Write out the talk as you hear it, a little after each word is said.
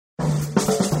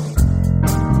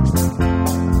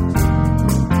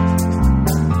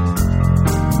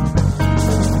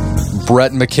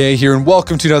Brett McKay here, and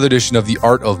welcome to another edition of the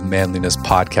Art of Manliness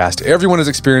podcast. Everyone has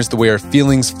experienced the way our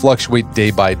feelings fluctuate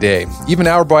day by day, even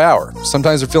hour by hour.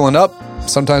 Sometimes we're feeling up,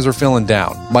 sometimes we're feeling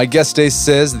down. My guest today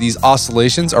says that these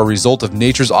oscillations are a result of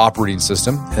nature's operating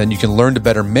system, and you can learn to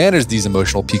better manage these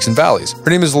emotional peaks and valleys. Her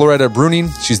name is Loretta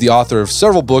Bruning. She's the author of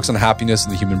several books on happiness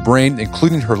and the human brain,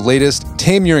 including her latest,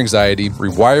 Tame Your Anxiety,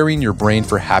 Rewiring Your Brain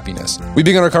for Happiness. We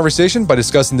begin our conversation by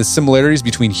discussing the similarities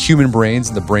between human brains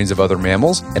and the brains of other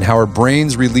mammals, and how our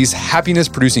brains release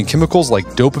happiness-producing chemicals like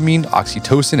dopamine,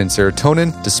 oxytocin, and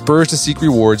serotonin, dispersed to seek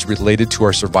rewards related to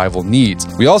our survival needs.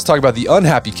 We also talk about the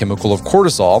unhappy chemical of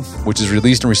cortisol, which is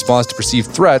released in response to perceived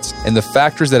threats, and the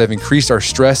factors that have increased our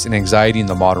stress and anxiety in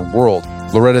the modern world.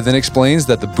 Loretta then explains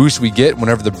that the boost we get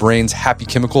whenever the brain's happy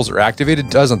chemicals are activated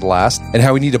doesn't last, and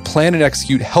how we need to plan and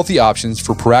execute healthy options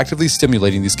for proactively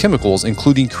stimulating these chemicals,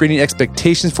 including creating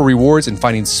expectations for rewards and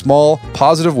finding small,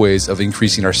 positive ways of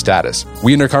increasing our status.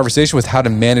 We end our conversation with how to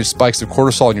manage spikes of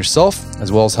cortisol in yourself, as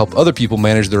well as help other people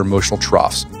manage their emotional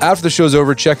troughs. After the show's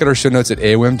over, check out our show notes at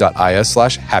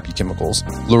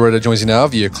aom.is/happychemicals. Loretta joins you now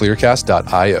via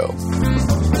clearcast.io.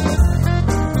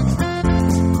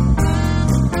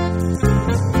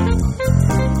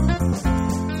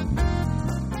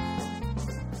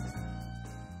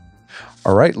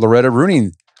 All right, Loretta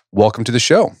Bruning, welcome to the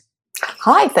show.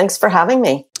 Hi, thanks for having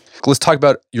me. Let's talk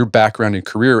about your background and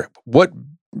career. What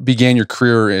began your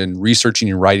career in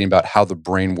researching and writing about how the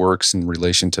brain works in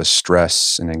relation to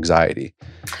stress and anxiety?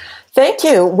 Thank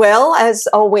you. Well, as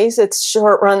always, it's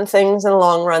short-run things and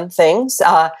long-run things.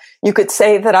 You could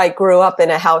say that I grew up in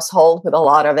a household with a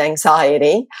lot of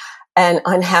anxiety and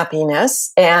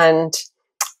unhappiness, and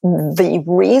the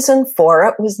reason for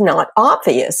it was not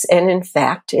obvious. And in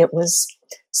fact, it was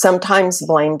sometimes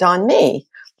blamed on me.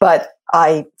 But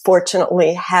I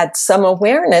fortunately had some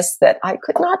awareness that I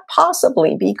could not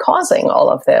possibly be causing all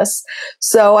of this.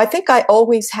 So I think I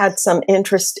always had some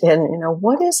interest in,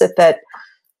 what is it that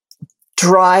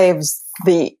drives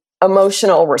the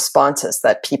emotional responses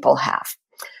that people have.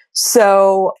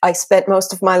 So I spent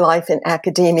most of my life in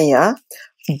academia,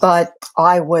 but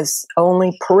I was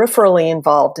only peripherally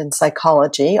involved in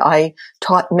psychology. I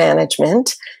taught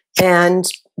management, and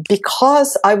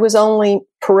because I was only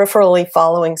peripherally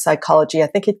following psychology, I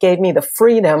think it gave me the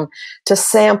freedom to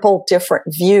sample different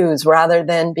views rather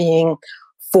than being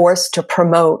forced to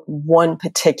promote one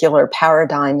particular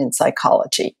paradigm in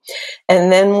psychology.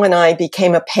 And then when I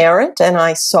became a parent and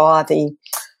I saw the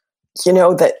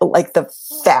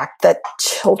fact that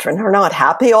children are not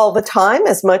happy all the time,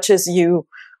 as much as you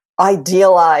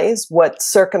idealize what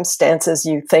circumstances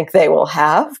you think they will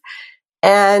have.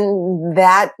 And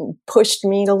that pushed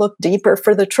me to look deeper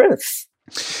for the truth.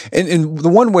 And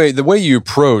the way you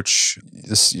approach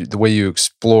this, the way you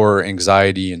explore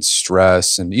anxiety and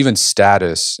stress and even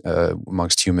status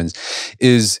amongst humans,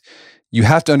 is you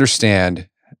have to understand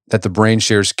that the brain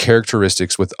shares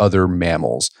characteristics with other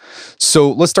mammals.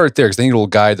 So let's start there, because I think it'll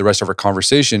guide the rest of our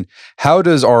conversation. How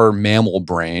does our mammal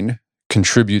brain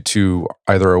contribute to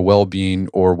either our well-being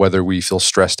or whether we feel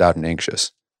stressed out and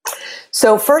anxious?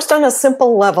 So first, on a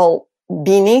simple level,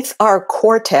 beneath our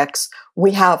cortex,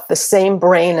 we have the same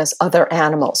brain as other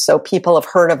animals. So people have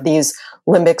heard of these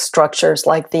limbic structures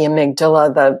like the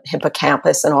amygdala, the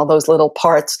hippocampus, and all those little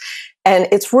parts. And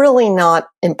it's really not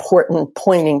important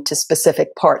pointing to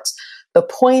specific parts. The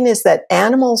point is that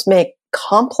animals make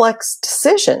complex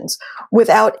decisions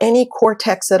without any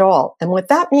cortex at all. And what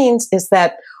that means is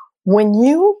that when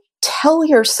you tell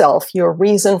yourself your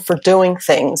reason for doing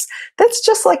things, that's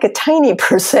just like a tiny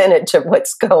percentage of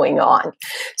what's going on.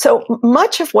 So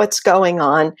much of what's going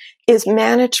on is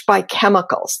managed by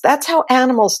chemicals. That's how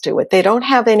animals do it. They don't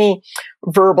have any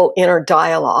verbal inner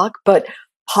dialogue, but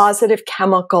positive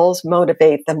chemicals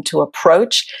motivate them to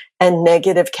approach and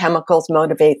negative chemicals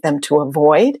motivate them to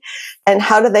avoid. And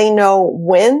how do they know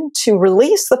when to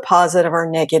release the positive or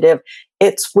negative?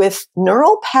 It's with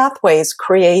neural pathways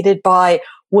created by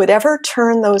whatever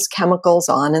turned those chemicals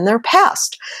on in their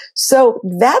past. So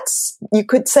that's, you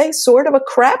could say, sort of a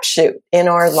crapshoot in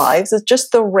our lives. It's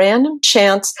just the random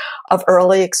chance of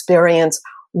early experience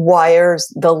wires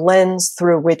the lens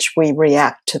through which we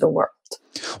react to the world.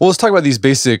 Well, let's talk about these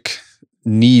basic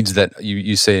needs that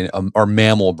you say our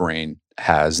mammal brain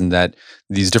has, and that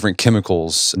these different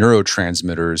chemicals,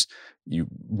 neurotransmitters,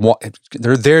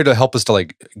 they're there to help us to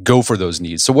go for those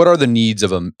needs. So what are the needs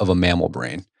of a mammal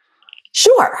brain?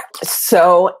 Sure.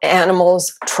 So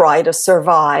animals try to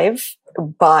survive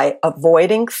by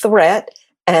avoiding threat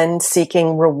and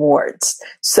seeking rewards.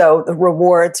 So the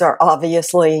rewards are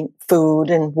obviously food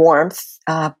and warmth,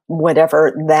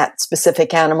 whatever that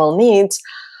specific animal needs.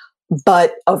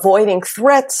 but avoiding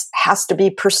threats has to be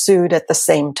pursued at the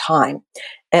same time.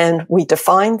 And we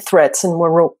define threats and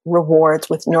rewards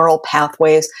with neural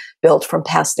pathways built from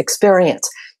past experience.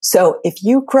 So if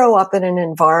you grow up in an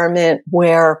environment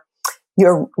where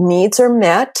your needs are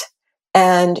met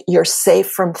and you're safe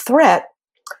from threat,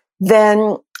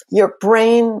 then your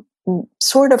brain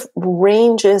sort of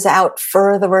ranges out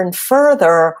further and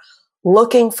further,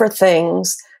 looking for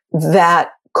things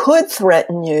that could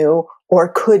threaten you or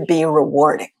could be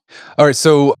rewarding. All right,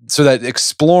 so that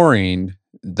exploring,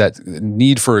 that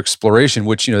need for exploration,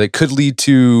 which that could lead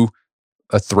to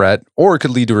a threat or it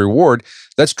could lead to a reward,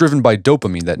 that's driven by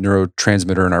dopamine, that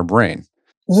neurotransmitter in our brain.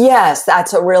 Yes,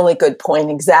 that's a really good point.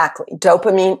 Exactly.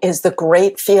 Dopamine is the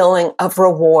great feeling of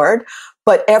reward,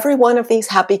 but every one of these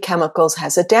happy chemicals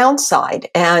has a downside.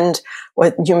 And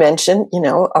what you mentioned,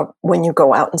 when you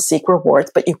go out and seek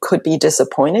rewards, but you could be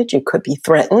disappointed, you could be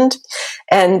threatened.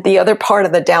 And the other part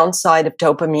of the downside of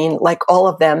dopamine, like all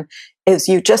of them, is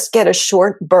you just get a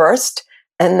short burst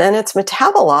and then it's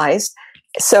metabolized.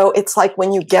 So it's like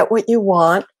when you get what you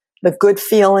want, the good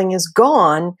feeling is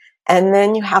gone. And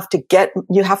then you have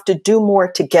to do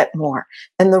more to get more.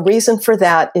 And the reason for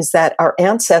that is that our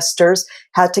ancestors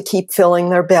had to keep filling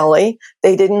their belly.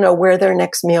 They didn't know where their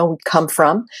next meal would come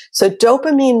from. So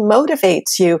dopamine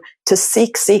motivates you to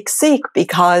seek,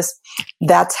 because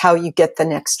that's how you get the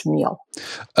next meal.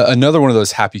 Another one of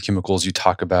those happy chemicals you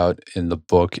talk about in the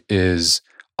book is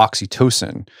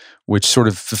oxytocin, which sort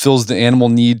of fulfills the animal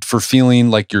need for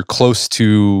feeling like you're close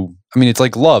to, it's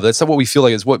like love. That's not what we feel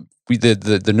like. It's what the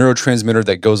neurotransmitter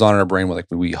that goes on in our brain when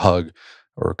we hug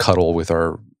or cuddle with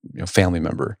our family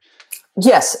member.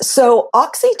 Yes. So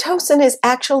oxytocin is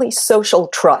actually social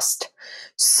trust.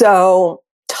 So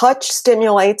touch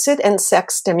stimulates it and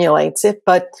sex stimulates it,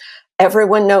 but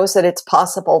everyone knows that it's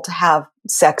possible to have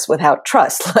sex without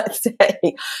trust, let's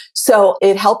say. So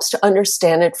it helps to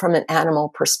understand it from an animal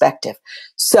perspective.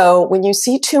 So when you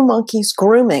see two monkeys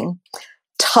grooming,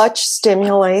 touch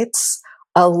stimulates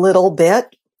a little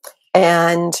bit.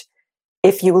 And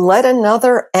if you let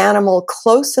another animal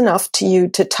close enough to you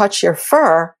to touch your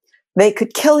fur, they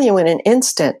could kill you in an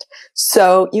instant.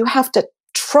 So you have to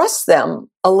trust them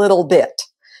a little bit.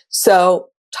 So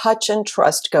touch and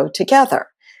trust go together.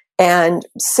 And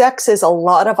sex is a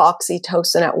lot of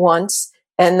oxytocin at once,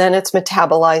 and then it's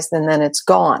metabolized and then it's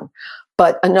gone.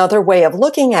 But another way of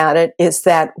looking at it is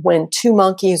that when two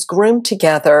monkeys groom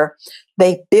together,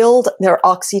 they build their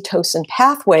oxytocin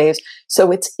pathways,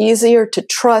 so it's easier to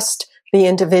trust the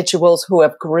individuals who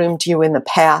have groomed you in the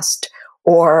past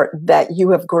or that you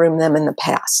have groomed them in the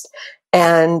past.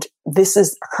 And this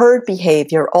is herd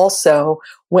behavior also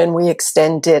when we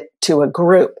extend it to a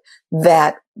group,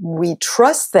 that we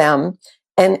trust them.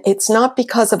 And it's not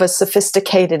because of a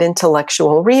sophisticated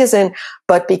intellectual reason,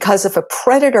 but because if a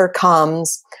predator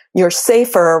comes, you're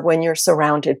safer when you're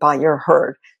surrounded by your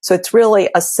herd. So it's really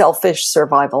a selfish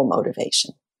survival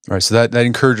motivation. All right, so that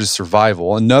encourages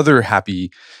survival. Another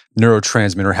happy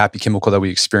neurotransmitter, happy chemical that we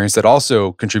experience that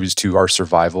also contributes to our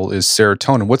survival is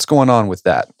serotonin. What's going on with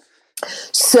that?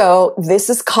 So this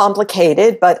is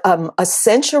complicated, but a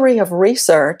century of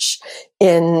research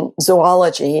in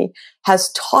zoology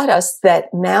has taught us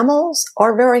that mammals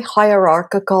are very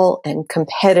hierarchical and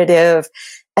competitive,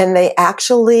 and they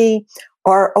actually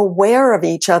are aware of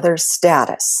each other's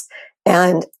status.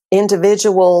 And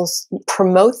individuals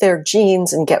promote their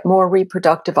genes and get more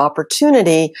reproductive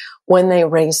opportunity when they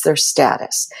raise their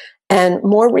status. And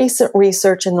more recent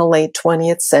research in the late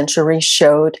 20th century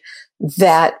showed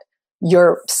that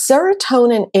your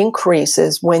serotonin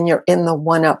increases when you're in the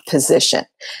one-up position.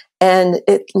 And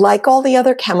it, like all the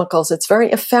other chemicals, it's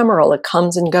very ephemeral. It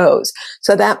comes and goes.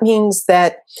 So that means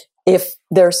that if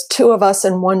there's two of us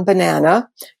and one banana,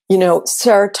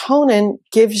 serotonin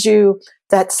gives you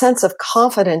that sense of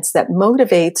confidence that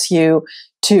motivates you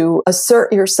to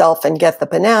assert yourself and get the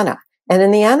banana. And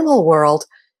in the animal world,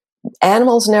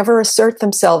 animals never assert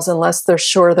themselves unless they're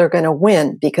sure they're going to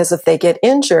win, because if they get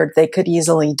injured, they could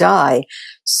easily die.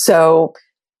 So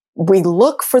we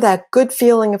look for that good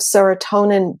feeling of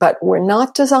serotonin, but we're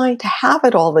not designed to have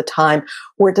it all the time.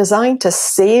 We're designed to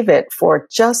save it for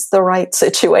just the right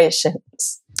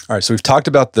situations. All right, so we've talked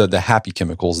about the happy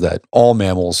chemicals that all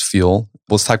mammals feel.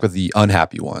 Let's talk about the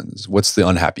unhappy ones. What's the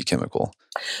unhappy chemical?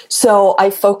 So I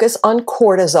focus on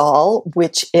cortisol,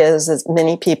 which is, as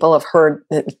many people have heard,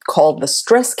 called the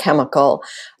stress chemical.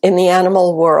 In the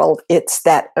animal world, it's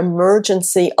that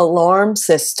emergency alarm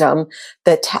system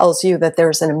that tells you that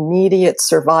there's an immediate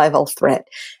survival threat.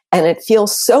 And it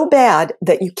feels so bad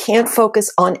that you can't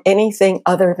focus on anything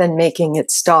other than making it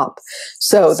stop.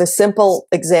 So the simple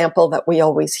example that we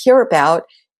always hear about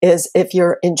is if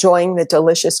you're enjoying the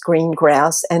delicious green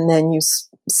grass and then you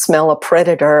smell a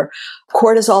predator,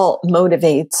 cortisol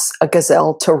motivates a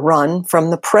gazelle to run from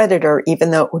the predator,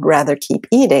 even though it would rather keep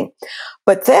eating.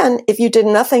 But then if you did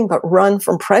nothing but run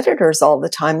from predators all the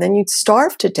time, then you'd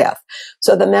starve to death.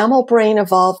 So the mammal brain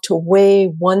evolved to weigh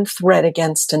one threat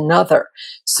against another.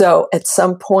 So at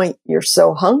some point, you're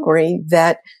so hungry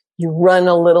that you run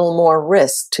a little more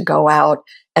risk to go out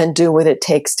and do what it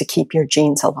takes to keep your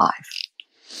genes alive.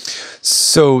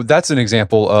 So that's an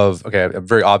example of, okay, a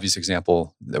very obvious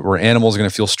example where animals are going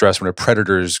to feel stress when a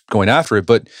predator is going after it.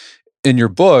 But in your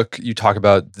book, you talk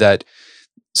about that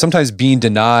sometimes being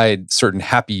denied certain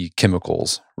happy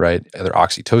chemicals, right? Either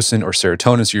oxytocin or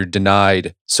serotonin. So you're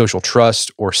denied social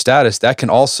trust or status. That can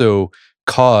also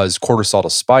cause cortisol to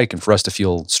spike and for us to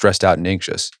feel stressed out and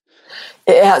anxious.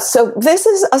 Yeah, so this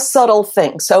is a subtle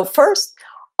thing. So first,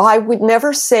 I would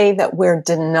never say that we're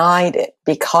denied it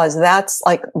because that's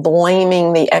like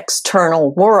blaming the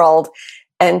external world.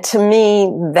 And to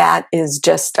me, that is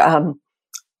just a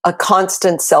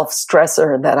constant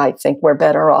self-stressor that I think we're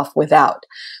better off without.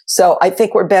 So I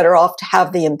think we're better off to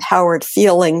have the empowered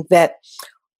feeling that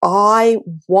I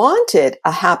wanted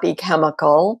a happy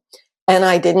chemical and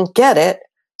I didn't get it.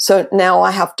 So now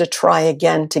I have to try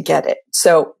again to get it.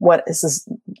 So what is this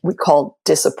we call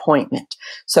disappointment.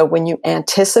 So when you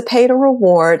anticipate a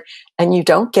reward and you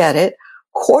don't get it,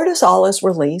 cortisol is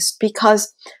released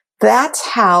because that's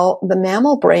how the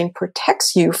mammal brain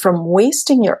protects you from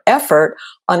wasting your effort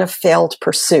on a failed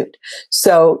pursuit.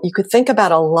 So you could think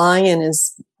about a lion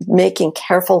as making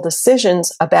careful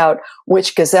decisions about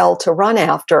which gazelle to run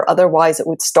after. Otherwise, it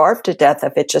would starve to death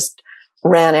if it just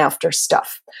ran after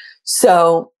stuff.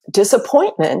 So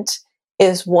disappointment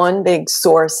is one big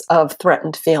source of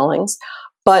threatened feelings.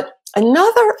 But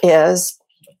another is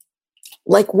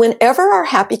like whenever our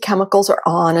happy chemicals are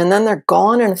on and then they're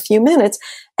gone in a few minutes,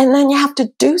 and then you have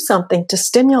to do something to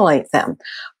stimulate them.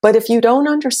 But if you don't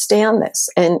understand this,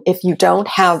 and if you don't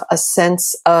have a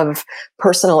sense of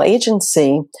personal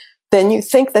agency, then you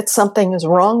think that something is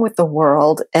wrong with the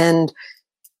world. And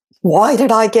why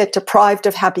did I get deprived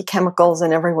of happy chemicals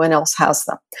and everyone else has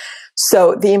them?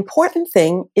 So the important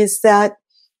thing is that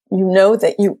you know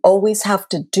that you always have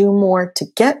to do more to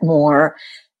get more.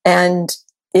 And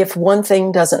if one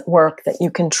thing doesn't work, that you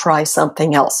can try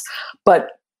something else.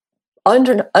 But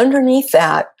underneath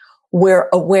that, we're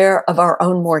aware of our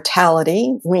own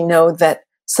mortality. We know that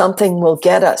something will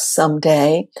get us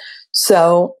someday.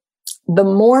 So the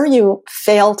more you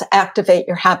fail to activate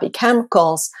your happy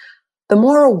chemicals, the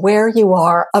more aware you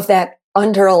are of that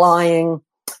underlying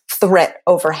threat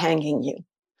overhanging you.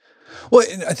 Well,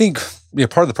 I think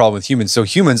part of the problem with humans, so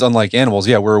humans, unlike animals,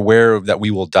 we're aware that we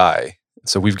will die.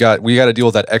 So we got to deal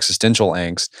with that existential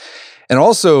angst. And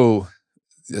also,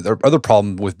 the other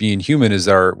problem with being human is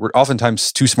we're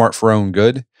oftentimes too smart for our own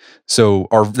good. So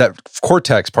that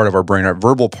cortex part of our brain, our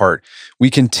verbal part, we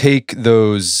can take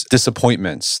those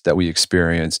disappointments that we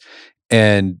experience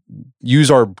and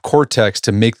use our cortex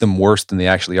to make them worse than they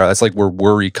actually are. That's like where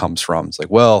worry comes from. It's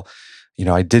like, well,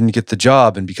 I didn't get the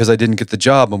job, and because I didn't get the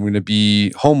job, I'm going to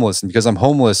be homeless. And because I'm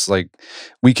homeless, like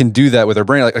we can do that with our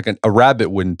brain. Like a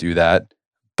rabbit wouldn't do that,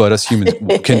 but us humans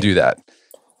can do that.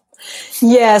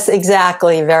 Yes,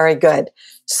 exactly. Very good.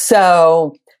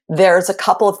 So there's a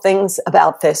couple of things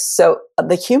about this. So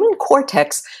the human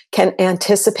cortex can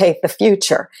anticipate the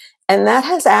future, and that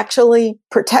has actually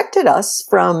protected us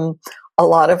from a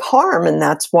lot of harm. And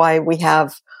that's why we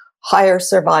have higher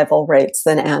survival rates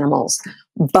than animals.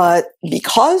 But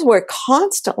because we're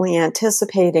constantly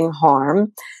anticipating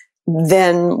harm,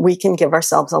 then we can give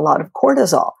ourselves a lot of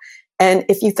cortisol. And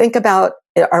if you think about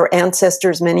our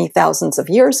ancestors many thousands of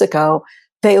years ago,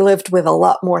 they lived with a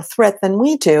lot more threat than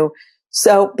we do.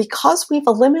 So because we've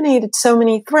eliminated so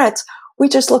many threats, we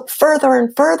just look further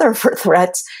and further for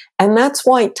threats. And that's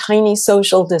why tiny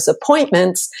social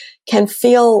disappointments can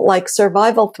feel like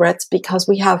survival threats, because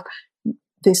we have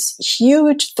this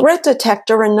huge threat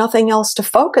detector and nothing else to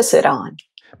focus it on.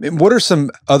 What are some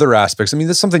other aspects? I mean,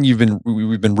 that's something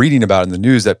we've been reading about in the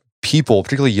news, that people,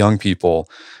 particularly young people,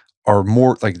 are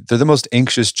more like they're the most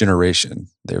anxious generation.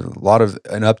 There's a lot of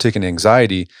an uptick in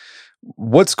anxiety.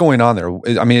 What's going on there?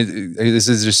 I mean,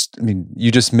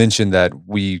 you just mentioned that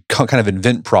we kind of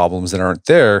invent problems that aren't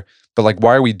there, but like,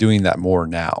 why are we doing that more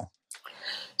now?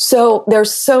 So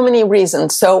there's so many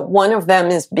reasons. So one of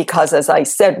them is because, as I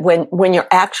said, when you're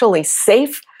actually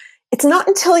safe, it's not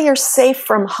until you're safe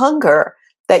from hunger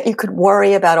that you could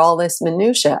worry about all this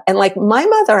minutia. And like my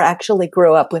mother actually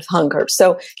grew up with hunger.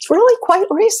 So it's really quite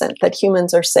recent that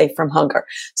humans are safe from hunger.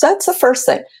 So that's the first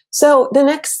thing. So the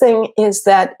next thing is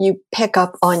that you pick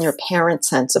up on your parents'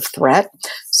 sense of threat.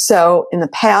 So in the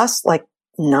past, like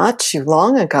not too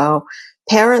long ago,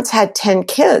 parents had 10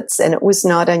 kids and it was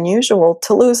not unusual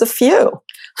to lose a few.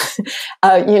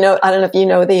 I don't know if you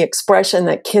know the expression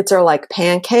that kids are like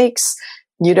pancakes.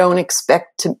 You don't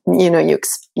expect to, you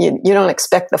don't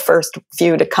expect the first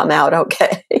few to come out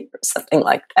okay or something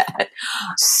like that.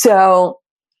 So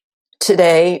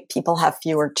today people have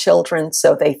fewer children,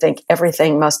 so they think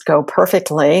everything must go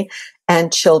perfectly,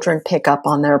 and children pick up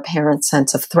on their parents'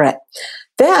 sense of threat.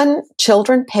 Then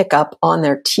children pick up on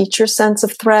their teacher's sense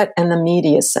of threat and the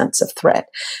media's sense of threat.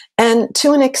 And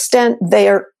to an extent, they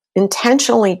are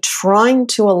intentionally trying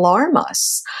to alarm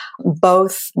us,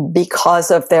 both because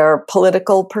of their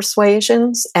political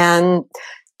persuasions and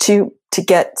to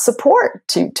get support,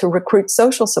 to recruit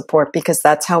social support, because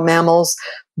that's how mammals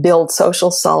build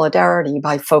social solidarity,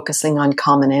 by focusing on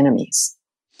common enemies.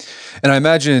 And I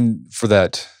imagine for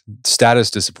that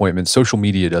status disappointment, social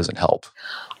media doesn't help.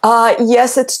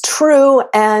 Yes, it's true.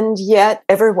 And yet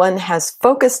everyone has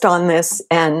focused on this,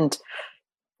 and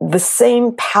the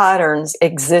same patterns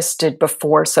existed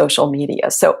before social media.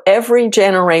 So every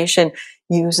generation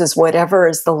uses whatever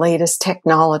is the latest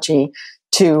technology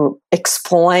to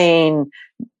explain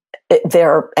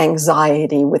their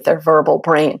anxiety with their verbal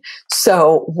brain.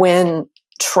 So when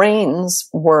trains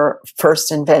were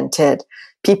first invented,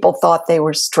 people thought they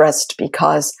were stressed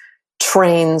because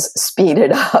trains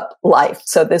speeded up life.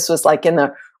 So this was like in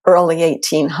the early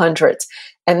 1800s.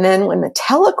 And then when the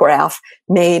telegraph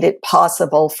made it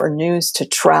possible for news to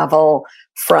travel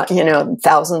from,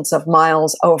 thousands of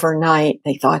miles overnight,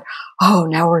 they thought, oh,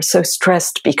 now we're so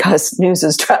stressed because news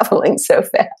is traveling so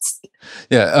fast.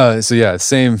 Yeah.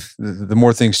 Same. The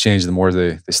more things change, the more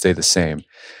they stay the same.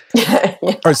 Yeah.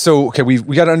 All right. So, okay, we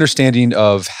got an understanding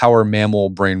of how our mammal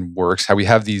brain works, how we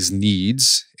have these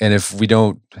needs. And if we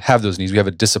don't have those needs, we have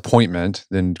a disappointment,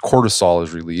 then cortisol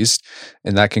is released,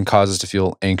 and that can cause us to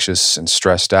feel anxious and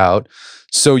stressed out.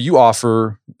 So you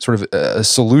offer sort of a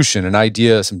solution, an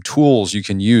idea, some tools you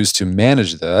can use to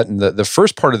manage that. And the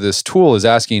first part of this tool is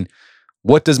asking,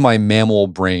 what does my mammal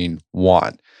brain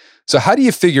want? So how do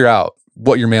you figure out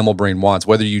what your mammal brain wants,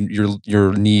 whether you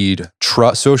need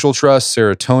social trust,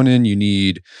 serotonin, you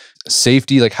need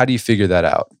safety? Like, how do you figure that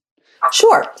out?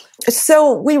 Sure.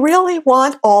 So we really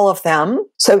want all of them.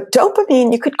 So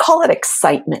dopamine, you could call it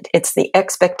excitement. It's the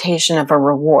expectation of a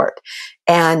reward.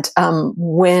 And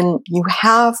when you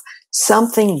have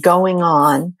something going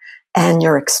on and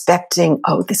you're expecting,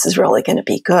 oh, this is really going to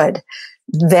be good,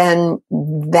 then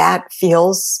that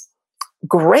feels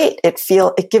great.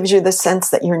 It gives you the sense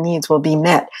that your needs will be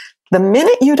met. The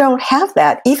minute you don't have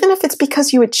that, even if it's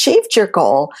because you achieved your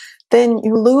goal, then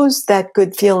you lose that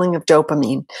good feeling of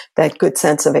dopamine, that good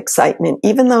sense of excitement,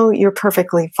 even though you're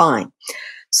perfectly fine.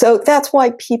 So that's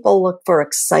why people look for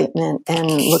excitement and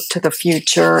look to the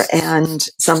future and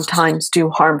sometimes do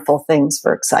harmful things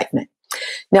for excitement.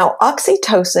 Now,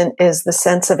 oxytocin is the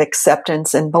sense of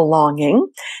acceptance and belonging,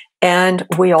 and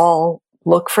we all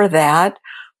look for that.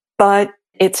 But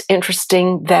it's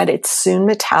interesting that it's soon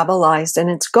metabolized and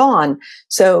it's gone.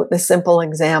 So the simple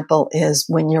example is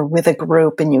when you're with a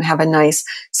group and you have a nice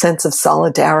sense of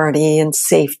solidarity and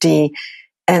safety,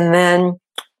 and then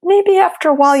maybe after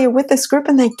a while you're with this group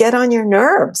and they get on your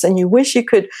nerves and you wish you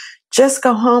could just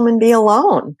go home and be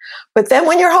alone. But then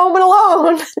when you're home and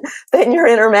alone, then your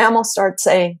inner mammal starts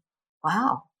saying,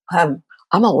 wow,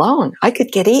 I'm alone. I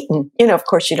could get eaten. Of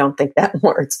course you don't think that in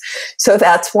words. So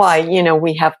that's why,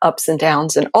 we have ups and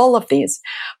downs in all of these.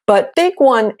 But big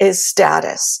one is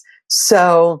status.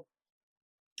 So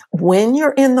when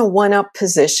you're in the one-up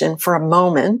position for a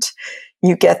moment,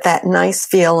 you get that nice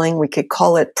feeling. We could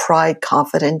call it pride,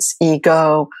 confidence,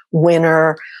 ego,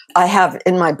 winner. I have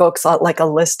in my books like a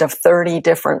list of 30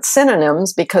 different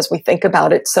synonyms because we think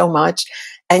about it so much.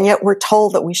 And yet we're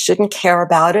told that we shouldn't care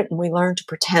about it. And we learn to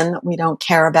pretend that we don't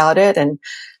care about it and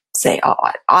say, oh,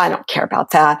 I don't care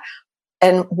about that.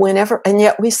 And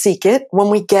yet we seek it. When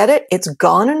we get it, it's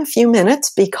gone in a few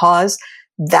minutes because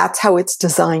that's how it's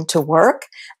designed to work.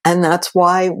 And that's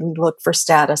why we look for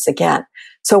status again.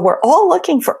 So we're all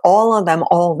looking for all of them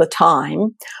all the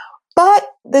time. But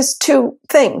there's two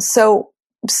things. So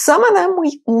some of them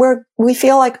we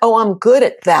feel like, oh, I'm good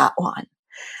at that one.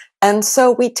 And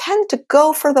so we tend to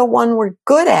go for the one we're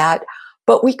good at,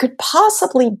 but we could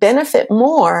possibly benefit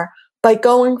more by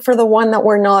going for the one that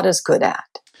we're not as good at.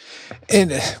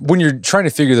 And when you're trying to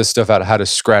figure this stuff out, how to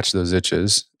scratch those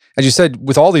itches, as you said,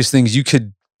 with all these things, you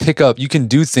could you can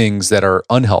do things that are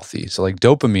unhealthy. So like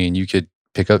dopamine, you could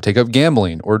take up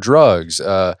gambling or drugs.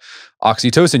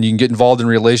 Oxytocin, you can get involved in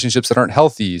relationships that aren't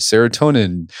healthy.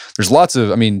 Serotonin, there's lots of,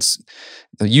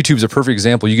 YouTube's a perfect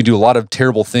example. You can do a lot of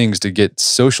terrible things to get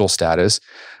social status.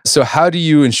 So how do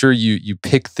you ensure you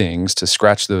pick things to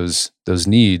scratch those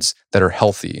needs that are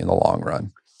healthy in the long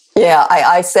run? Yeah,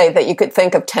 I say that you could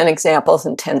think of 10 examples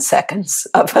in 10 seconds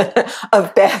of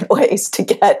bad ways to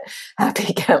get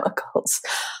happy chemicals.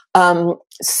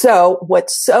 So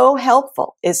what's so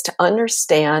helpful is to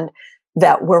understand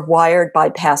that we're wired by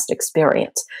past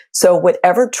experience. So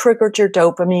whatever triggered your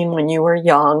dopamine when you were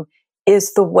young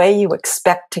is the way you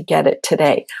expect to get it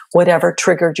today. Whatever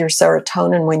triggered your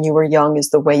serotonin when you were young is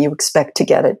the way you expect to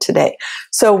get it today.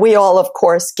 So we all, of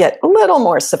course, get a little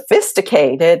more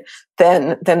sophisticated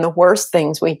than the worst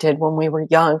things we did when we were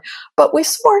young, but we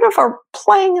sort of are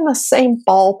playing in the same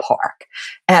ballpark.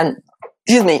 And,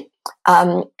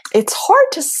 it's hard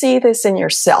to see this in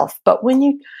yourself, but when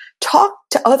you talk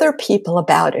to other people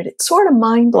about it, it's sort of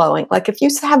mind-blowing. Like if you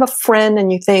have a friend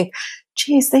and you think,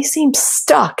 geez, they seem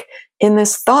stuck in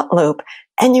this thought loop,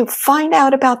 and you find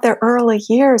out about their early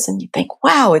years and you think,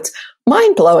 wow, it's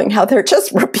mind-blowing how they're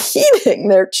just repeating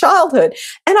their childhood.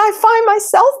 And I find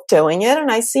myself doing it,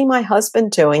 and I see my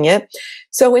husband doing it.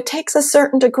 So it takes a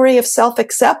certain degree of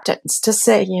self-acceptance to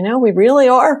say, we really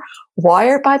are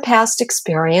wired by past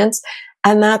experience.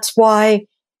 And that's why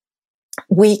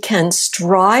we can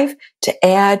strive to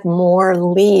add more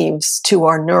leaves to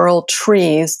our neural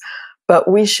trees, but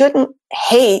we shouldn't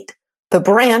hate the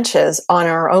branches on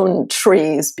our own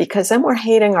trees, because then we're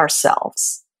hating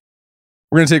ourselves.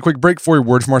 We're going to take a quick break for a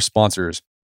word from our sponsors.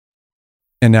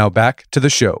 And now back to the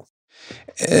show.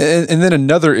 And then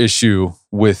another issue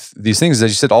with these things is,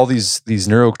 as you said, all these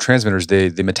neurotransmitters, they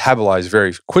metabolize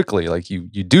very quickly. Like you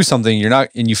do something,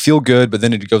 and you feel good, but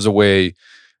then it goes away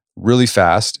really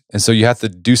fast. And so you have to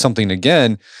do something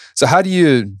again. So how do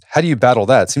you battle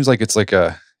that? It seems like it's like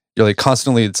you're like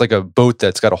constantly, it's like a boat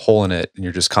that's got a hole in it and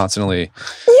you're just constantly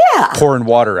pouring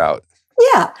water out.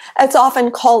 Yeah, it's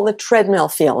often called the treadmill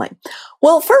feeling.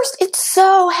 Well, first, it's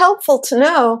so helpful to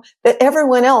know that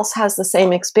everyone else has the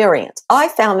same experience. I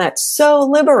found that so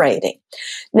liberating.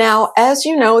 Now, as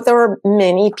you know, there are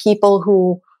many people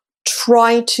who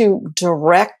try to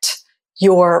direct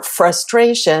your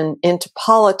frustration into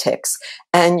politics,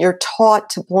 and you're taught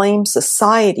to blame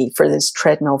society for this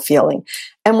treadmill feeling.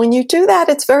 And when you do that,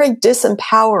 it's very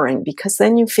disempowering, because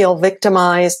then you feel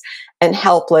victimized and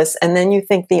helpless, and then you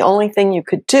think the only thing you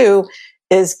could do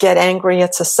is get angry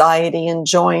at society and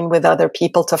join with other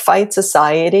people to fight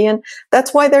society. And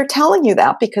that's why they're telling you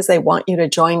that, because they want you to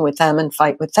join with them and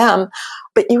fight with them.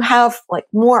 But you have like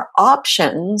more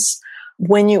options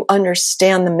when you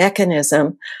understand the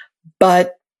mechanism,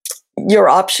 but your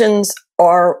options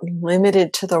are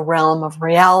limited to the realm of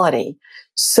reality.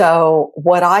 So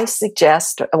what I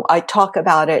suggest, I talk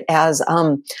about it as,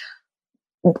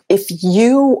 if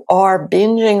you are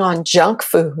binging on junk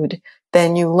food,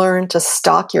 then you learn to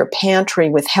stock your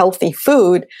pantry with healthy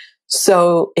food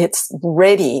so it's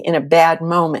ready in a bad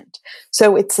moment.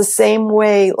 So it's the same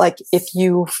way, like if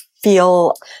you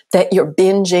feel that you're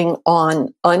binging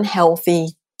on unhealthy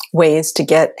ways to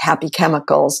get happy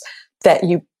chemicals, that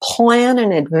you plan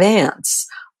in advance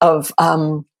of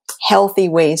healthy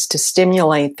ways to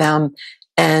stimulate them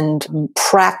and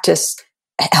practice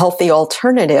healthy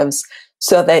alternatives,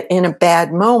 so that in a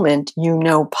bad moment,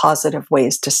 positive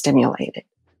ways to stimulate it.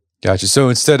 Gotcha. So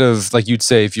instead of, like you'd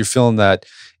say, if you're feeling that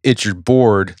itch, you're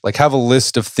bored, like have a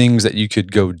list of things that you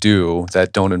could go do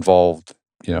that don't involve,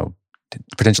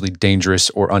 potentially dangerous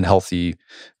or unhealthy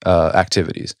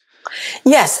activities.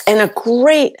 Yes. And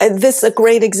this is a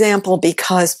great example,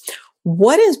 because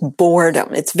what is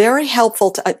boredom? It's very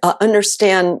helpful to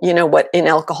understand, what in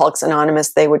Alcoholics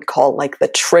Anonymous they would call like the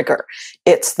trigger.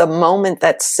 It's the moment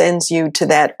that sends you to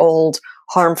that old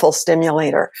harmful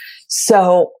stimulator.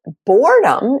 So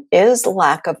boredom is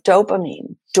lack of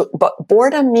dopamine. But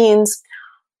boredom means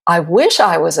I wish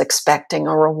I was expecting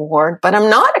a reward, but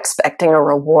I'm not expecting a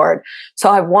reward. So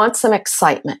I want some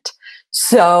excitement.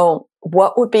 So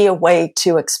what would be a way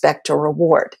to expect a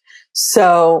reward?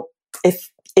 So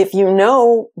if you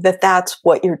know that that's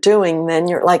what you're doing, then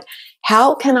you're like,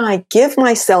 how can I give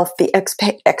myself the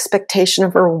expectation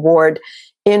of a reward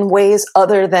in ways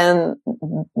other than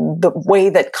the way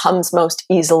that comes most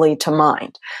easily to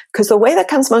mind? Because the way that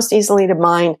comes most easily to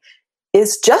mind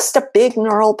is just a big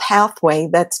neural pathway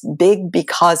that's big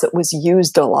because it was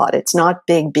used a lot. It's not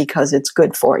big because it's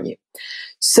good for you.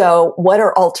 So what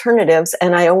are alternatives?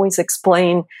 And I always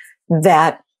explain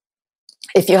that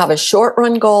if you have a short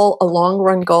run goal, a long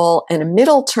run goal, and a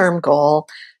middle term goal,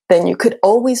 then you could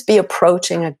always be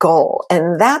approaching a goal.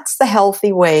 And that's the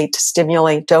healthy way to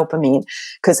stimulate dopamine.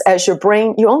 Because as your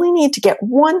brain, you only need to get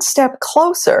one step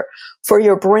closer for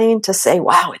your brain to say,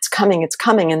 wow, it's coming.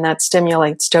 And that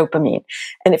stimulates dopamine.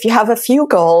 And if you have a few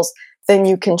goals, then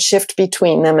you can shift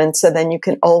between them. And so then you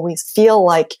can always feel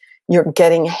like you're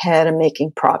getting ahead and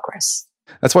making progress.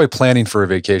 That's why planning for a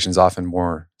vacation is often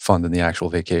more fun than the actual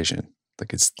vacation.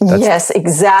 Yes,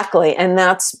 exactly. And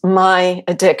that's my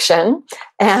addiction.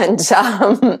 And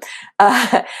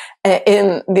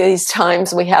in these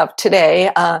times we have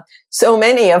today, so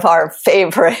many of our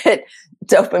favorite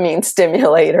dopamine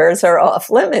stimulators are off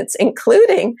limits,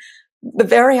 including the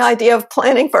very idea of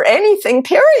planning for anything,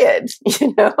 period,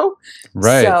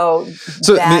 Right. So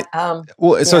that,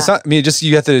 so it's not, just,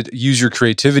 you have to use your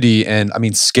creativity and,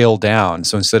 scale down.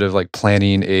 So instead of like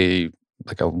planning a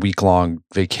week-long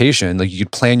vacation, like you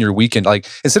could plan your weekend, like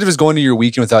instead of just going to your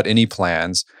weekend without any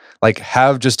plans, like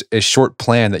have just a short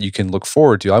plan that you can look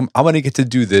forward to. I'm going to get to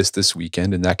do this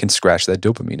weekend, and that can scratch that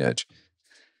dopamine itch.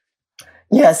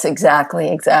 Yes,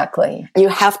 exactly. You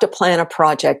have to plan a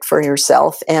project for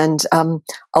yourself. And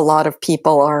a lot of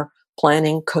people are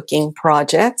planning cooking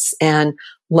projects and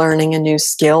learning a new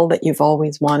skill that you've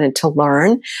always wanted to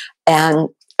learn. And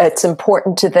it's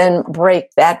important to then break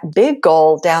that big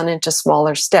goal down into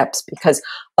smaller steps, because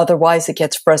otherwise it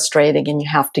gets frustrating and you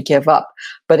have to give up.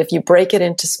 But if you break it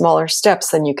into smaller steps,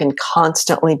 then you can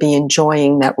constantly be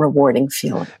enjoying that rewarding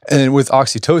feeling. And with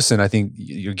oxytocin, I think,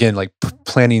 again, like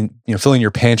planning, filling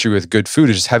your pantry with good food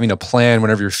is just having a plan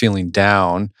whenever you're feeling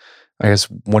down. I guess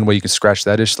one way you could scratch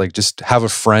that itch, like just have a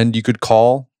friend you could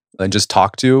call and just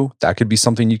talk to. That could be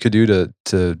something you could do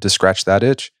to scratch that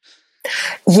itch.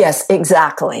 Yes,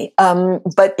 exactly.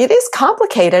 But it is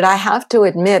complicated. I have to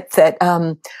admit that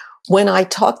when I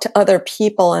talk to other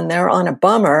people and they're on a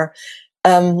bummer,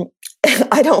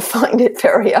 I don't find it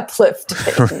very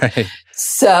uplifting. Right.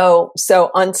 So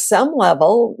on some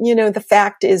level, the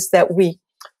fact is that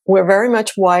we're very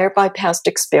much wired by past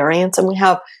experience, and we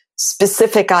have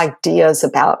specific ideas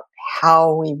about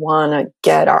how we want to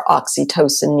get our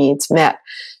oxytocin needs met.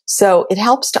 So it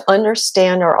helps to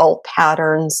understand our old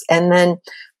patterns and then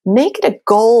make it a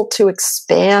goal to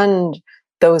expand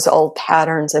those old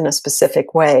patterns in a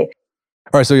specific way.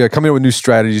 All right. So coming up with new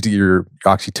strategies to get your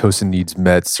oxytocin needs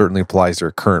met certainly applies to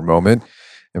our current moment.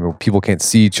 And people can't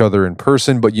see each other in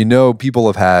person, but people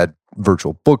have had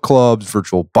virtual book clubs,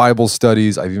 virtual Bible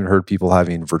studies. I've even heard people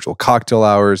having virtual cocktail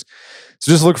hours.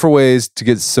 So just look for ways to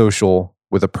get social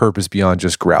with a purpose beyond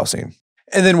just grousing.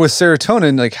 And then with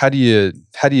serotonin, like how do you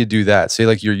do that? Say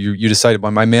like you decided,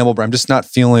 my mammal brain, I'm just not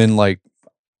feeling like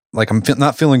I'm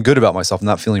not feeling good about myself, I'm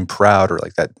not feeling proud or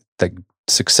like that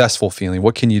successful feeling.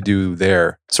 What can you do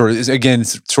there? Sort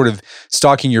of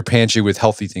stocking your pantry with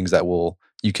healthy things that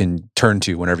you can turn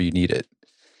to whenever you need it.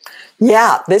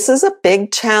 Yeah, this is a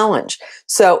big challenge.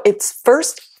 So it's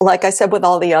first, like I said, with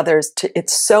all the others,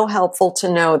 it's so helpful to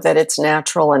know that it's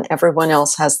natural and everyone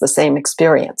else has the same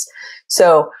experience.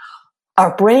 So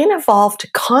our brain evolved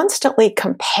to constantly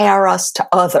compare us to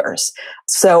others.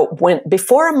 So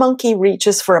before a monkey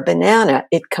reaches for a banana,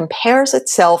 it compares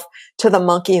itself to the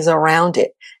monkeys around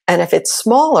it. And if it's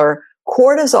smaller,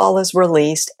 cortisol is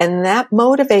released, and that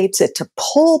motivates it to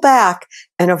pull back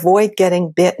and avoid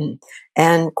getting bitten.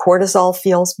 And cortisol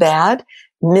feels bad.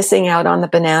 Missing out on the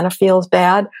banana feels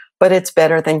bad, but it's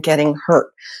better than getting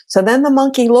hurt. So then the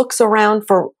monkey looks around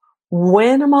for,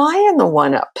 when am I in the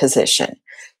one-up position?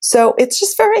 So it's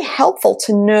just very helpful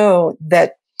to know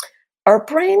that our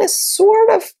brain is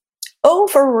sort of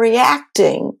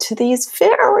overreacting to these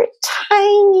very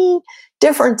tiny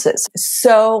differences.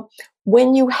 So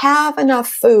when you have enough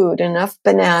food, enough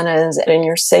bananas, and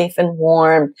you're safe and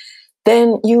warm,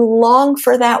 then you long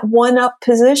for that one-up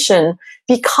position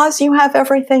because you have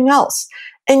everything else.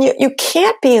 And you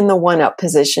can't be in the one-up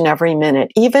position every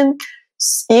minute. Even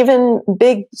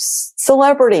big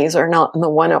celebrities are not in the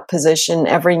one-up position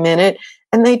every minute,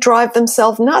 and they drive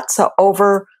themselves nuts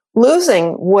over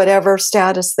losing whatever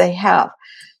status they have.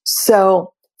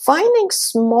 So finding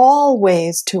small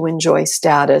ways to enjoy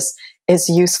status is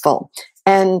useful.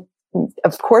 And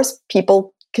of course,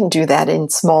 people can do that in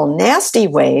small, nasty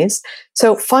ways.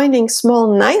 So finding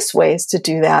small, nice ways to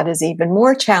do that is even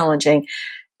more challenging.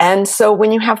 And so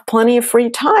when you have plenty of free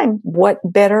time, what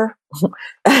better?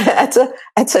 It's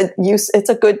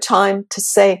a good time to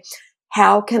say,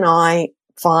 how can I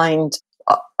find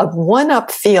a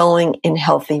one-up feeling in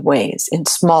healthy ways, in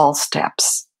small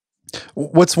steps?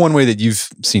 What's one way that you've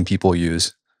seen people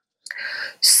use?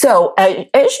 So,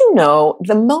 as you know,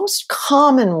 the most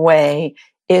common way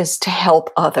is to help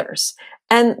others.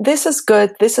 And this is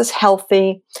good. This is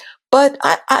healthy. But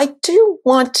I do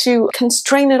want to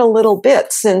constrain it a little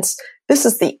bit, since this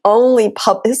is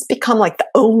it's become like the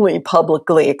only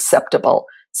publicly acceptable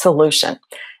solution.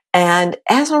 And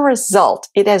as a result,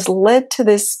 it has led to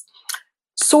this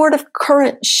sort of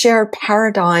current shared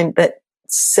paradigm that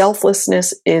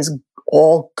selflessness is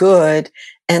all good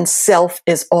and self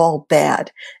is all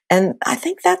bad. And I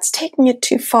think that's taking it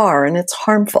too far, and it's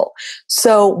harmful.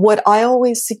 So what I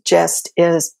always suggest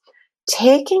is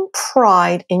taking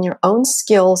pride in your own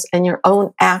skills and your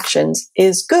own actions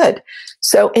is good.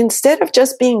 So instead of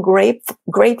just being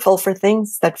grateful for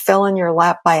things that fell in your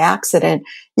lap by accident,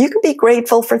 you can be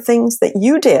grateful for things that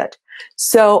you did.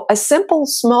 So a simple,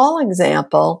 small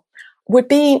example would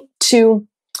be to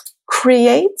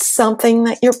create something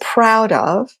that you're proud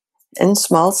of in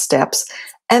small steps,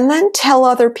 and then tell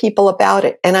other people about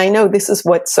it. And I know this is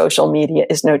what social media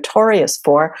is notorious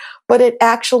for, but it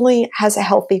actually has a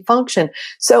healthy function.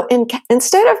 So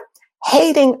instead of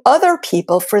hating other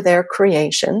people for their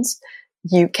creations,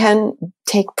 you can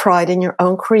take pride in your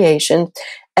own creation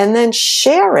and then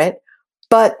share it.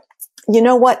 But you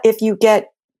know what? If you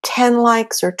get 10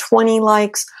 likes or 20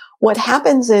 likes, what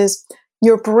happens is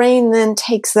your brain then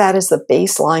takes that as the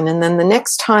baseline. And then the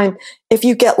next time, if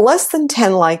you get less than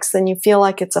 10 likes, then you feel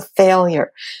like it's a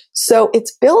failure. So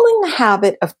it's building the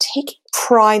habit of taking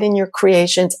pride in your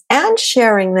creations and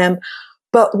sharing them,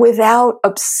 but without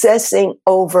obsessing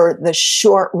over the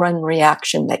short run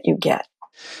reaction that you get.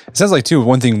 It sounds like, too,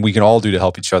 one thing we can all do to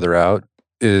help each other out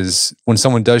is when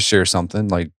someone does share something,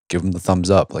 like give them the thumbs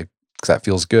up, like, because that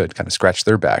feels good, kind of scratch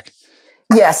their back.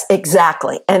 Yes,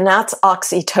 exactly. And that's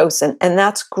oxytocin, and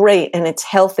that's great, and it's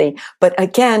healthy. But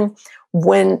again,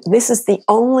 when this is the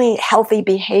only healthy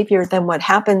behavior, then what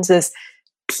happens is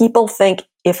people think,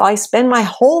 if I spend my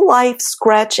whole life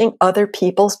scratching other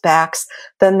people's backs,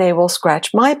 then they will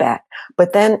scratch my back.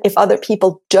 But then if other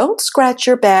people don't scratch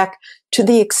your back to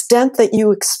the extent that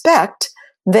you expect,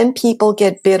 then people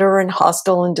get bitter and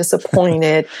hostile and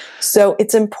disappointed. So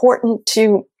it's important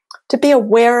to be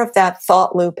aware of that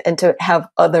thought loop and to have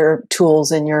other tools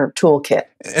in your toolkit.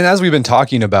 And as we've been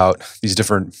talking about these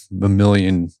different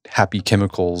mammalian happy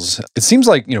chemicals, it seems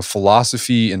like,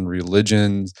 philosophy and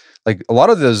religion, like a lot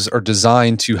of those are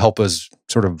designed to help us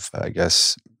sort of, I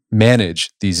guess,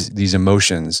 manage these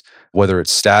emotions, whether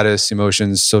it's status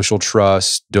emotions, social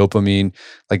trust, dopamine.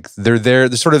 Like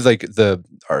they're sort of like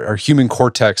our human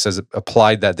cortex has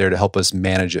applied that there to help us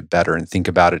manage it better and think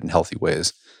about it in healthy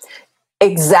ways.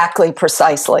 Exactly,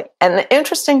 precisely. And the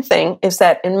interesting thing is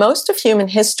that in most of human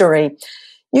history,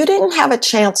 you didn't have a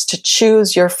chance to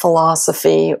choose your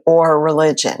philosophy or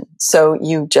religion. So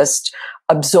you just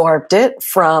absorbed it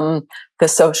from the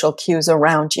social cues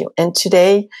around you. And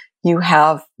today you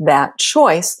have that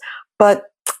choice. But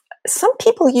some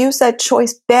people use that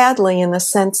choice badly, in the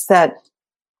sense that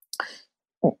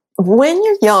when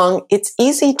you're young, it's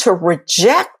easy to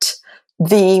reject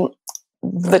the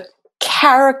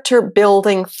character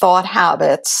building thought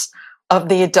habits of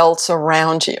the adults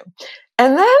around you.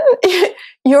 And then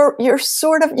your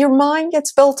mind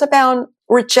gets built about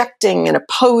rejecting and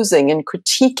opposing and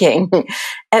critiquing.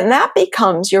 And that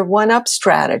becomes your one-up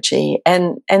strategy.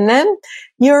 And then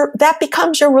that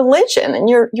becomes your religion. And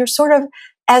you're sort of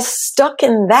as stuck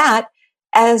in that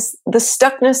as the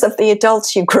stuckness of the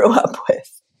adults you grew up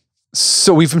with.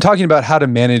 So we've been talking about how to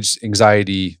manage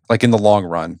anxiety, like in the long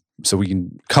run. So we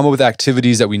can come up with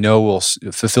activities that we know will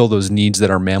fulfill those needs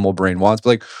that our mammal brain wants. But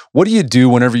like, what do you do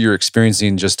whenever you're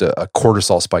experiencing just a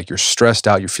cortisol spike? You're stressed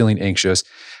out, you're feeling anxious.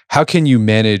 How can you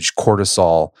manage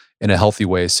cortisol in a healthy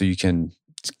way so you can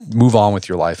move on with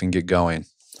your life and get going?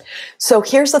 So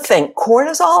here's the thing.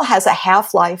 Cortisol has a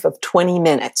half-life of 20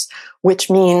 minutes, which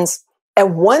means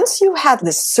once you have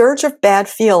this surge of bad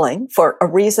feeling for a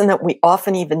reason that we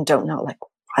often even don't know, like,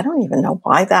 I don't even know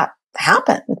why that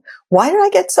happened. Why did I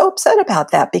get so upset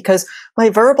about that? Because my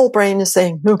verbal brain is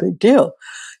saying, no big deal.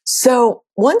 So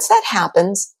once that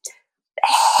happens,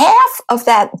 half of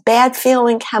that bad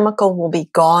feeling chemical will be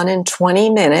gone in 20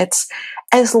 minutes,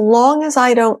 as long as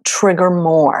I don't trigger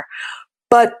more.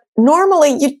 But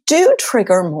normally you do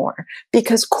trigger more,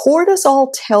 because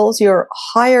cortisol tells your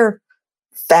higher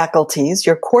faculties,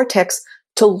 your cortex,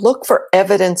 to look for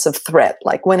evidence of threat.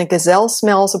 Like when a gazelle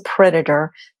smells a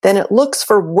predator, then it looks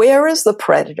for where is the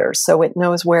predator, so it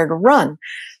knows where to run.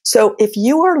 So if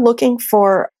you are looking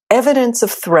for evidence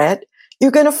of threat,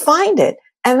 you're going to find it.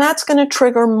 And that's going to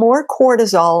trigger more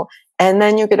cortisol. And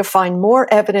then you're going to find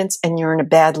more evidence, and you're in a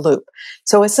bad loop.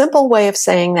 So a simple way of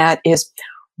saying that is,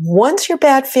 once your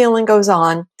bad feeling goes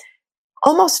on,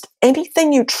 almost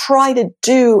anything you try to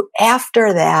do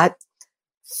after that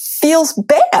feels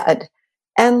bad.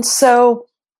 And so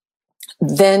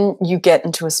then you get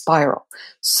into a spiral.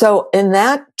 So in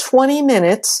that 20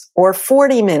 minutes or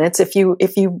 40 minutes, if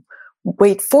you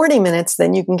wait 40 minutes,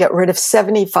 then you can get rid of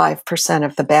 75%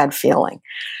 of the bad feeling.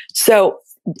 So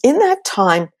in that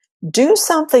time, do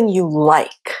something you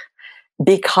like,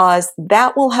 because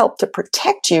that will help to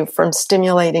protect you from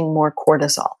stimulating more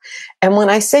cortisol. And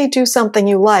when I say do something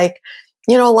you like,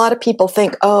 a lot of people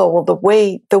think, oh, well, the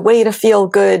way to feel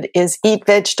good is eat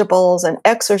vegetables and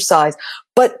exercise.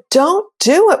 But don't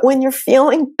do it when you're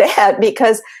feeling bad,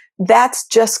 because that's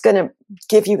just going to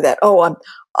give you that, oh,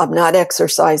 I'm not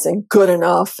exercising good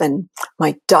enough and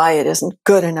my diet isn't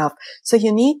good enough. So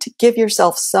you need to give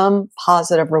yourself some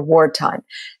positive reward time.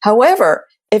 However,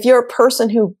 if you're a person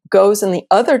who goes in the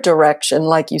other direction,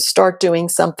 like you start doing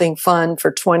something fun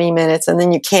for 20 minutes and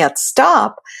then you can't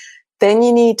stop, then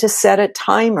you need to set a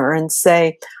timer and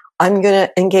say, I'm going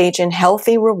to engage in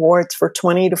healthy rewards for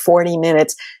 20 to 40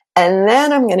 minutes. And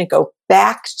then I'm going to go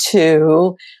back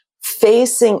to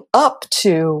facing up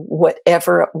to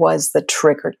whatever it was that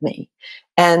triggered me.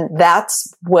 And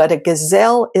that's what a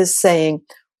gazelle is saying.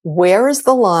 Where is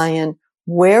the lion?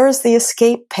 Where is the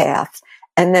escape path?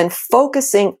 And then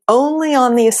focusing only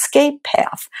on the escape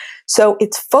path. So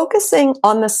it's focusing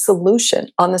on the solution,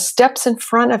 on the steps in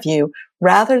front of you,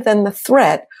 rather than the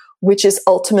threat, which is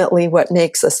ultimately what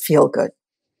makes us feel good.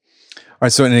 All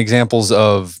right. So, in examples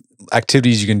of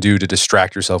activities you can do to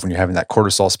distract yourself when you're having that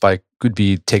cortisol spike could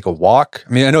be take a walk.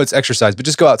 I mean, I know it's exercise, but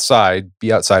just go outside,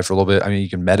 be outside for a little bit. I mean, you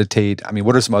can meditate. I mean,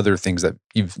 what are some other things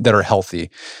that are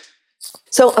healthy?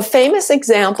 So, a famous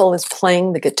example is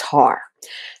playing the guitar.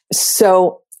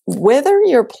 So whether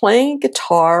you're playing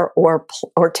guitar or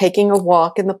taking a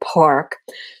walk in the park,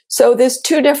 so there's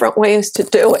two different ways to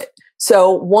do it.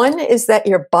 So one is that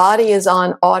your body is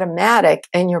on automatic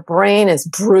and your brain is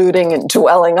brooding and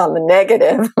dwelling on the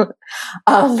negative.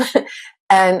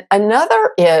 And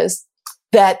another is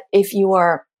that if you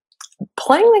are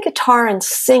playing the guitar and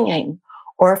singing,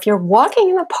 or if you're walking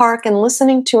in the park and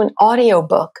listening to an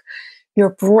audiobook,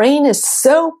 your brain is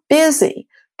so busy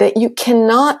that you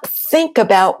cannot think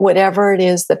about whatever it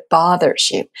is that bothers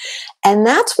you. And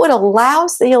that's what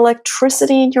allows the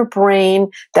electricity in your brain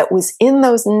that was in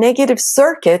those negative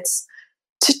circuits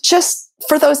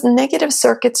for those negative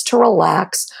circuits to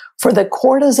relax, for the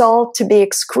cortisol to be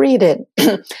excreted.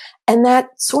 And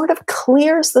that sort of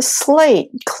clears the slate,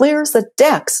 clears the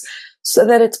decks, so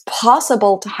that it's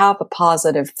possible to have a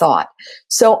positive thought.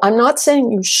 So I'm not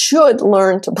saying you should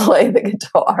learn to play the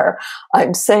guitar.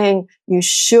 I'm saying you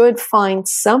should find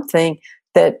something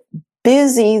that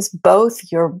busies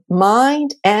both your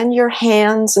mind and your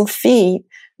hands and feet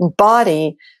and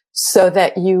body so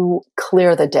that you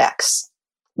clear the decks,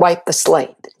 wipe the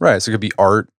slate. Right. So it could be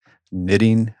art,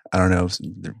 knitting. I don't know.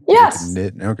 Yes.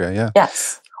 Knit. Okay. Yeah.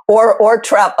 Yes. Or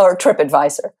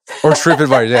TripAdvisor. Or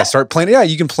TripAdvisor, yeah. Start planning. Yeah,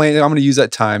 you can plan. I'm going to use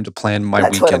that time to plan my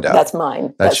weekend out. That's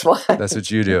mine. That's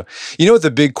what you do. You know what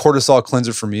the big cortisol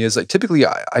cleanser for me is? Like typically,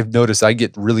 I've noticed I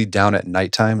get really down at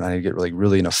nighttime, and I get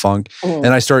really in a funk, and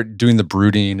I start doing the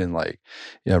brooding and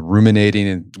ruminating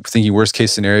and thinking worst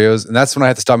case scenarios, and that's when I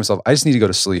have to stop myself. I just need to go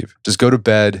to sleep. Just go to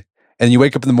bed, and you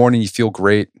wake up in the morning, you feel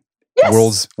great.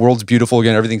 Yes. World's beautiful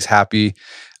again. Everything's happy.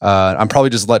 I'm probably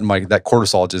just letting that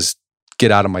cortisol just get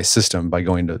out of my system by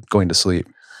going to sleep.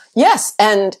 Yes,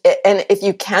 and if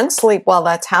you can sleep while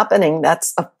that's happening,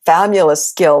 that's a fabulous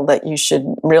skill that you should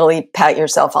really pat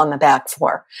yourself on the back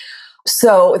for.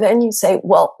 So then you say,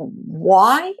 well,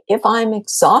 why, if I'm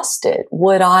exhausted,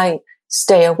 would I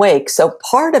stay awake? So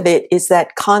part of it is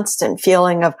that constant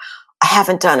feeling of, I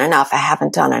haven't done enough, I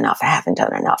haven't done enough, I haven't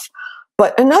done enough.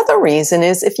 But another reason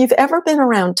is if you've ever been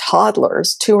around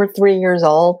toddlers, 2 or 3 years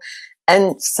old,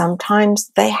 and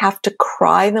sometimes they have to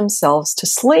cry themselves to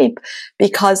sleep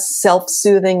because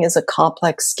self-soothing is a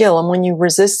complex skill. And when you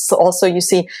resist, also you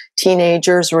see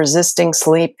teenagers resisting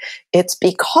sleep. It's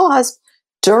because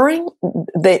during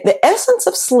the essence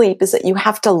of sleep is that you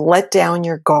have to let down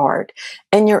your guard.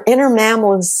 And your inner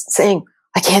mammal is saying,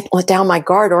 I can't let down my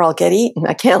guard or I'll get eaten.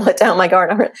 I can't let down my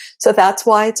guard. So that's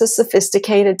why it's a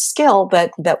sophisticated skill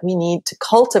that we need to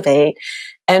cultivate.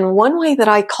 And one way that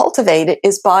I cultivate it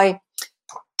is by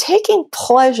taking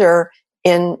pleasure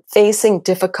in facing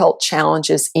difficult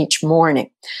challenges each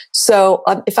morning. So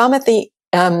if I'm at the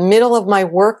middle of my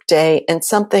workday and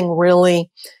something really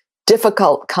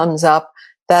difficult comes up,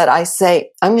 that I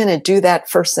say, I'm going to do that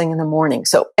first thing in the morning.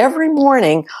 So every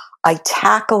morning I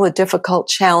tackle a difficult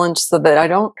challenge so that I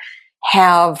don't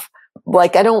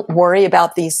worry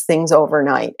about these things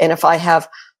overnight. And if I have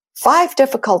 5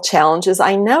 difficult challenges,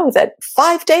 I know that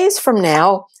 5 days from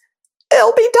now,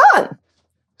 it'll be done.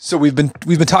 So we've been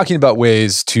talking about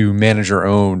ways to manage our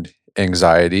own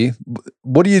anxiety.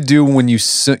 What do you do when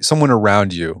someone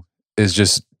around you is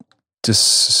just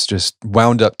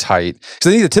wound up tight? Because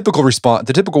I think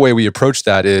the typical way we approach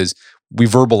that is we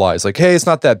verbalize like, hey, it's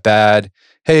not that bad.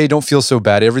 Hey, don't feel so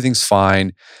bad. Everything's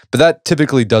fine. But that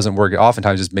typically doesn't work. It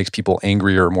oftentimes just makes people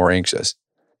angrier or more anxious.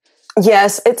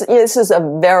 Yes, this is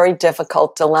a very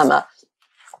difficult dilemma.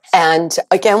 And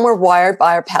again, we're wired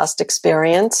by our past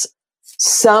experience.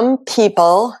 Some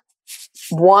people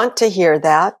want to hear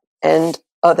that and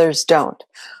others don't.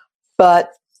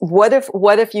 But what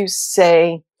if you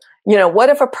say, what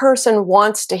if a person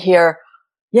wants to hear,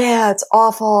 yeah, it's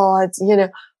awful,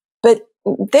 but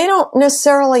they don't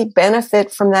necessarily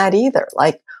benefit from that either.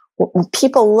 Like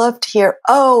people love to hear,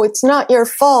 oh, it's not your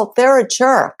fault, they're a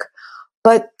jerk.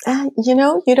 But, you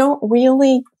don't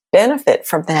really benefit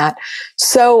from that.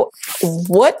 So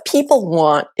what people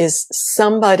want is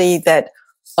somebody that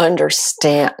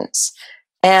understands.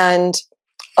 And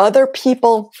other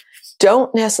people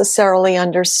don't necessarily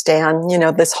understand,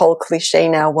 this whole cliche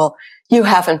now, well, you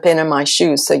haven't been in my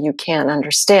shoes, so you can't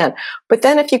understand. But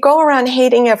then if you go around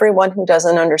hating everyone who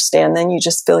doesn't understand, then you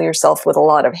just fill yourself with a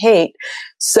lot of hate.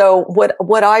 So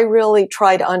what I really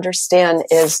try to understand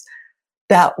is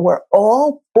that we're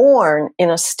all born in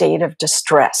a state of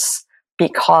distress,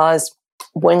 because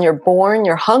when you're born,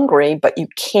 you're hungry, but you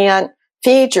can't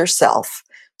feed yourself.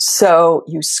 So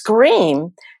you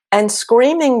scream, and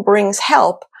screaming brings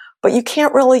help, but you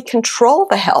can't really control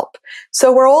the help.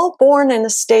 So we're all born in a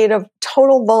state of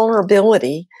total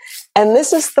vulnerability. And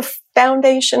this is the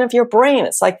foundation of your brain.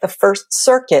 It's like the first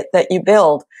circuit that you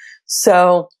build.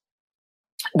 So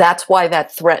that's why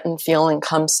that threatened feeling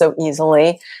comes so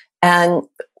easily. And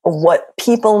what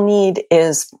people need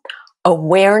is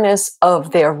awareness of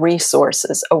their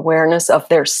resources, awareness of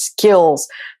their skills,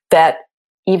 that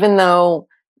even though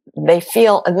they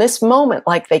feel in this moment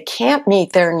like they can't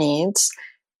meet their needs,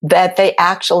 that they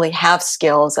actually have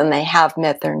skills and they have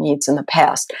met their needs in the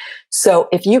past. So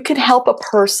if you could help a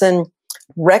person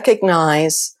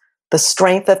recognize the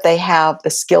strength that they have,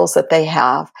 the skills that they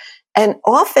have, and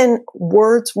often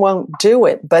words won't do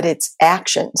it, but it's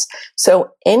actions.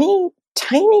 So any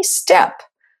tiny step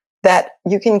that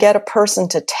you can get a person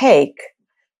to take,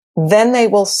 then they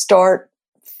will start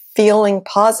feeling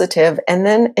positive. And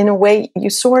then in a way, you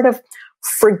sort of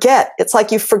forget. It's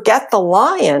like you forget the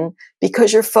lion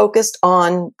because you're focused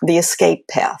on the escape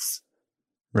path.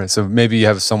 Right. So maybe you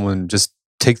have someone just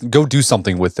go do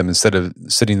something with them instead of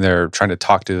sitting there trying to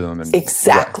talk to them and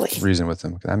reason with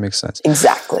them. That makes sense.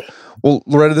 Exactly. Well,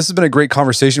 Loretta, this has been a great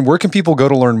conversation. Where can people go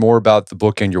to learn more about the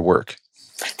book and your work?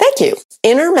 Thank you.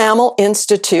 Inner Mammal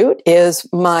Institute is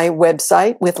my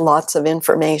website with lots of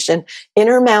information,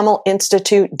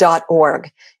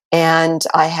 innermammalinstitute.org. And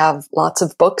I have lots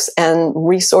of books and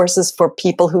resources for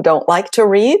people who don't like to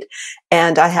read.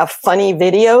 And I have funny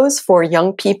videos for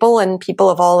young people and people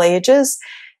of all ages,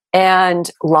 and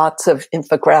lots of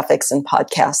infographics and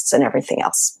podcasts and everything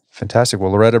else. Fantastic.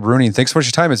 Well, Loretta Bruni, thanks so much for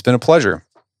your time. It's been a pleasure.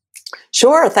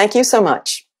 Sure. Thank you so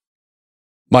much.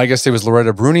 My guest today was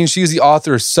Loretta Bruni, and she is the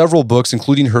author of several books,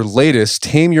 including her latest,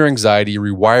 Tame Your Anxiety,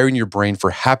 Rewiring Your Brain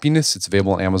for Happiness. It's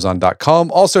available on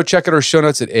Amazon.com. Also, check out our show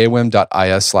notes at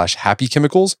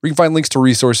aom.is/happychemicals, where you can find links to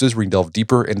resources where you can delve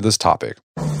deeper into this topic.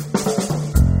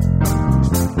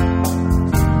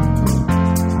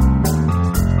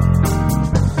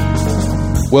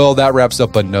 Well, that wraps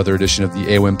up another edition of the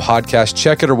AOM podcast.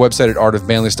 Check out our website at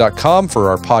artofmanliness.com for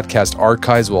our podcast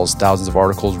archives, as well as thousands of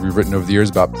articles we've written over the years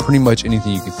about pretty much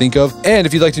anything you can think of. And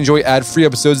if you'd like to enjoy ad-free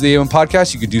episodes of the AOM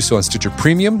podcast, you can do so on Stitcher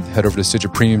Premium. Head over to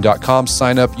stitcherpremium.com,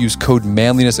 sign up, use code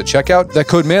manliness at checkout. That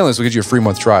code manliness will get you a free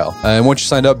month trial. And once you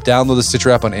signed up, download the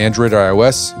Stitcher app on Android or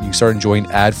iOS, and you can start enjoying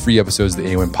ad-free episodes of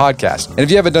the AOM podcast. And if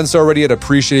you haven't done so already, I'd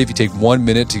appreciate it if you take 1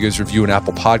 minute to give us a review on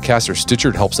Apple Podcasts or Stitcher.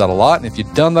 It helps out a lot. And if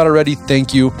you've done that already,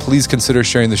 thank you. Please consider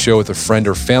sharing the show with a friend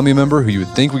or family member who you would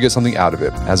think would get something out of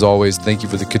it. As always, thank you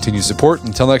for the continued support.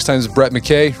 Until next time, it's Brett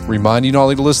McKay, reminding you not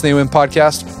only to listen to the AOM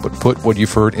podcast, but put what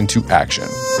you've heard into action.